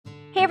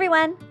Hey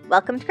everyone,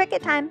 welcome to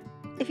Cricut Time.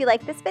 If you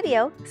like this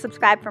video,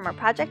 subscribe for more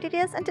project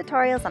ideas and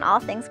tutorials on all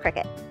things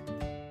Cricut.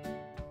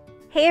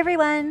 Hey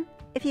everyone,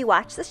 if you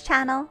watch this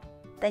channel,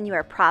 then you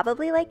are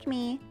probably like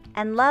me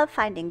and love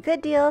finding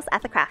good deals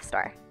at the craft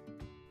store.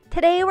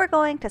 Today we're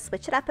going to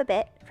switch it up a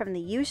bit from the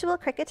usual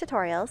Cricut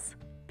tutorials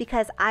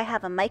because I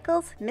have a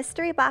Michaels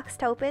mystery box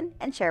to open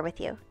and share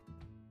with you.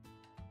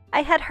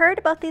 I had heard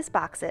about these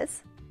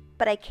boxes,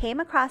 but I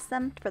came across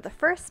them for the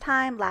first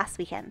time last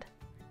weekend.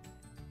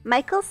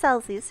 Michaels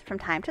sells these from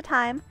time to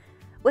time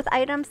with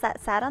items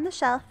that sat on the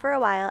shelf for a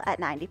while at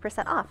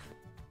 90% off.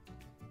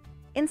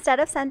 Instead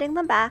of sending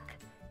them back,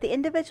 the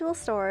individual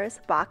stores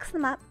box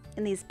them up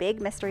in these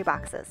big mystery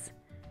boxes.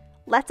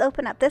 Let's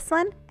open up this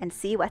one and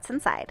see what's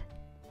inside.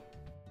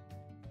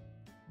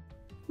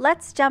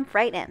 Let's jump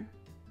right in.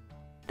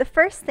 The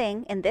first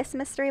thing in this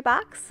mystery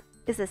box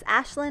is this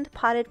Ashland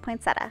potted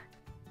poinsettia.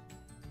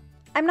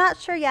 I'm not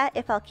sure yet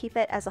if I'll keep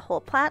it as a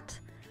whole plant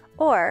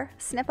or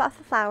snip off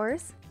the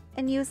flowers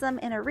and use them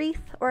in a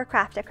wreath or a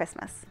craft at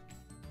Christmas.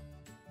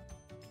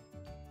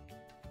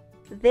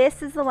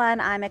 This is the one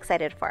I'm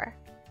excited for.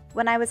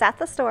 When I was at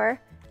the store,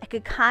 I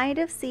could kind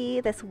of see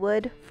this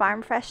wood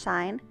farm fresh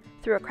sign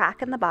through a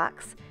crack in the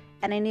box,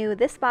 and I knew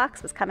this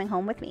box was coming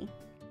home with me.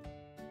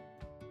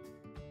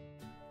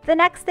 The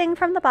next thing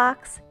from the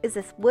box is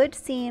this wood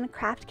scene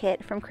craft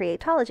kit from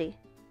Creatology.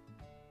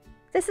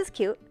 This is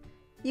cute.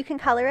 You can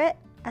color it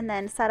and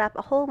then set up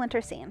a whole winter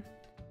scene.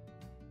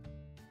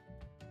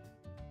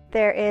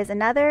 There is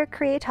another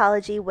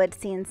Creatology wood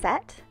scene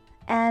set,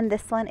 and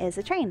this one is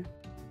a train.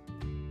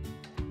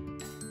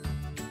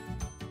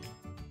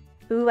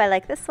 Ooh, I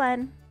like this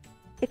one.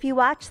 If you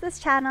watch this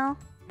channel,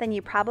 then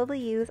you probably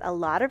use a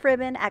lot of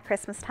ribbon at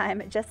Christmas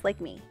time just like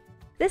me.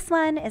 This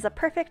one is a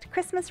perfect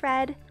Christmas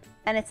red,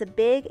 and it's a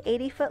big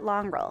 80-foot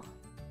long roll.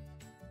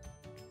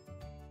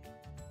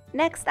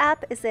 Next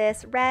up is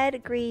this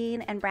red,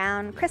 green, and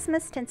brown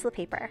Christmas tinsel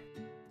paper.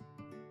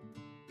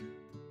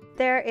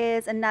 There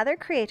is another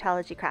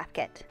Creatology craft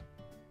kit.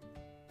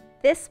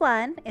 This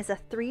one is a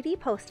 3D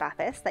post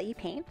office that you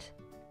paint,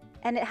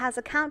 and it has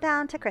a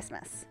countdown to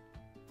Christmas.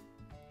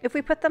 If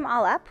we put them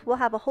all up, we'll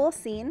have a whole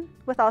scene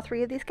with all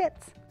three of these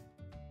kits.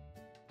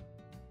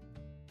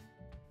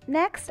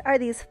 Next are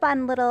these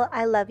fun little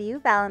I Love You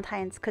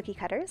Valentine's cookie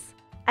cutters.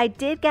 I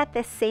did get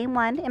this same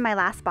one in my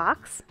last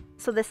box,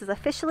 so this is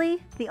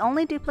officially the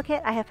only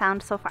duplicate I have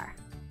found so far.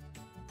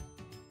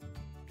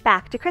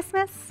 Back to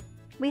Christmas,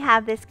 we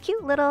have this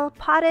cute little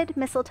potted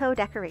mistletoe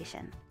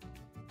decoration.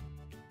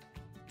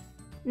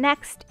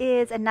 Next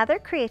is another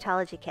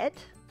Creatology kit.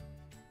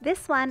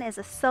 This one is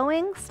a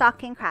sewing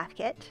stocking craft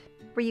kit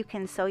where you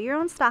can sew your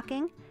own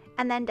stocking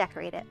and then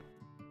decorate it.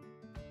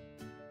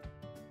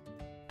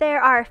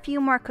 There are a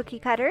few more cookie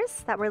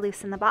cutters that were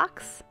loose in the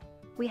box.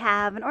 We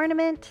have an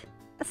ornament,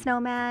 a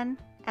snowman,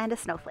 and a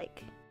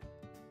snowflake.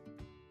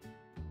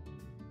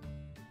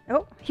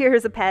 Oh,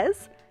 here's a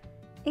Pez,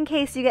 in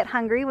case you get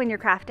hungry when you're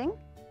crafting.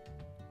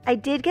 I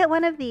did get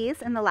one of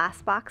these in the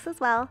last box as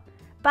well,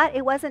 but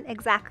it wasn't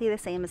exactly the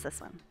same as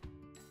this one.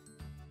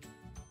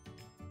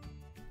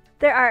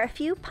 There are a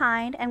few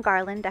pine and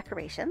garland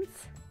decorations.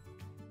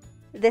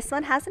 This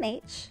one has an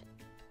H,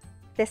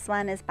 this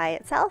one is by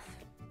itself,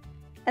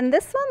 and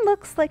this one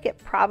looks like it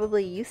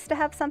probably used to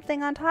have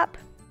something on top,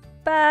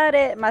 but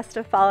it must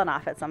have fallen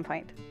off at some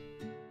point.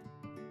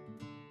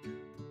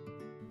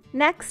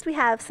 Next we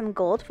have some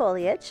gold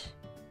foliage,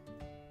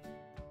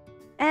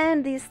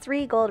 and these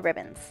 3 gold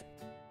ribbons.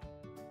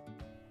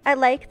 I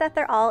like that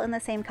they're all in the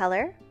same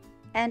color,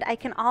 and I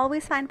can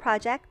always find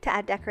projects to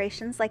add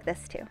decorations like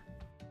this to.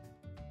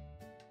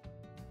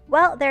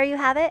 Well, there you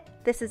have it.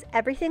 This is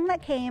everything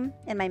that came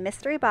in my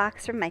mystery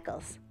box from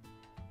Michaels.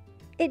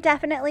 It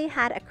definitely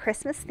had a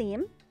Christmas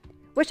theme,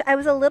 which I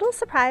was a little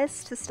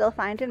surprised to still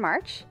find in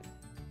March,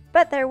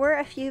 but there were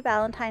a few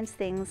Valentine's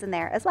things in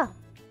there as well.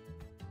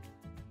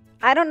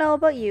 I don't know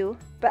about you,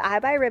 but I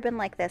buy ribbon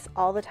like this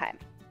all the time.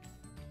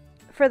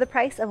 For the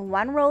price of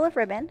 1 roll of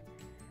ribbon,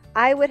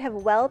 I would have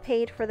well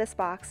paid for this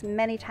box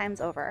many times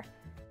over.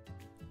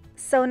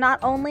 So not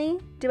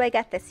only do I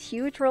get this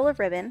huge roll of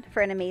ribbon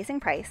for an amazing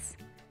price,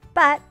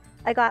 but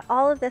I got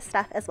all of this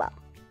stuff as well.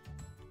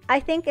 I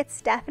think it's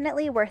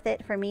definitely worth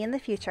it for me in the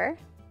future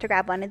to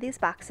grab one of these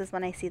boxes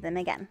when I see them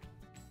again.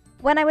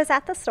 When I was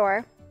at the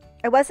store,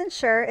 I wasn't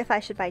sure if I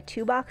should buy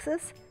 2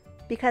 boxes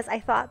because I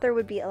thought there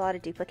would be a lot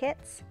of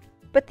duplicates,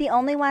 but the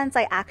only ones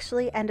I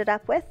actually ended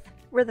up with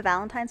were the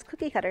Valentine's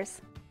cookie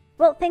cutters.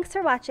 Well, thanks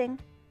for watching.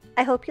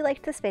 I hope you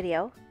liked this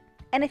video,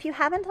 and if you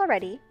haven't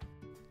already,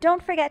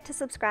 don't forget to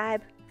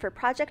subscribe for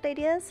project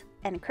ideas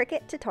and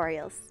Cricut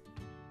tutorials.